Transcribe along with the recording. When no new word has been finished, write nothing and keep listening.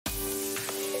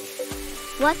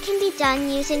What can be done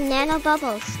using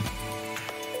nanobubbles?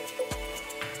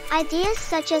 Ideas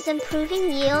such as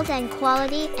improving yield and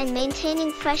quality and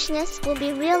maintaining freshness will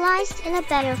be realized in a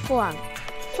better form.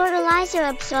 Fertilizer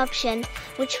absorption,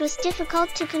 which was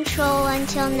difficult to control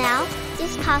until now,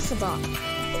 is possible.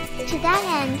 To that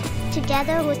end,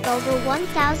 together with over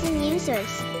 1,000 users,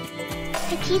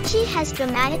 Kokichi has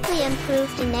dramatically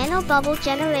improved the nanobubble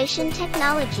generation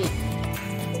technology.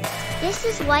 This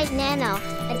is White Nano,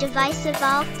 a device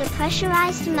evolved the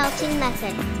pressurized melting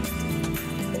method.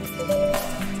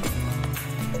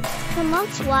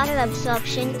 Promotes water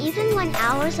absorption even when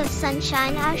hours of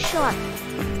sunshine are short.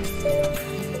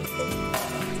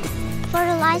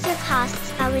 Fertilizer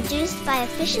costs are reduced by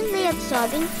efficiently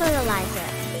absorbing fertilizer.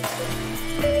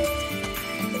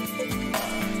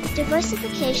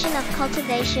 Diversification of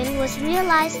cultivation was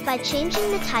realized by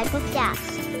changing the type of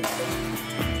gas.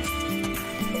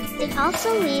 It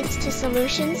also leads to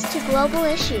solutions to global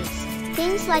issues,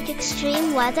 things like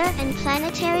extreme weather and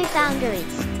planetary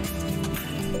boundaries.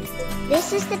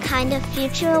 This is the kind of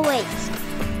future awaits.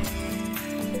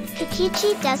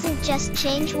 Kokichi doesn't just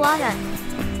change water.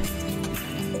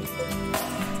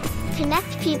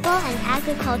 Connect people and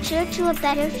agriculture to a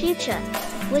better future.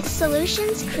 With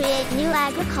solutions create new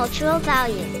agricultural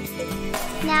value.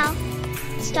 Now,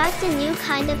 start the new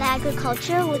kind of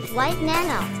agriculture with White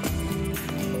Nano.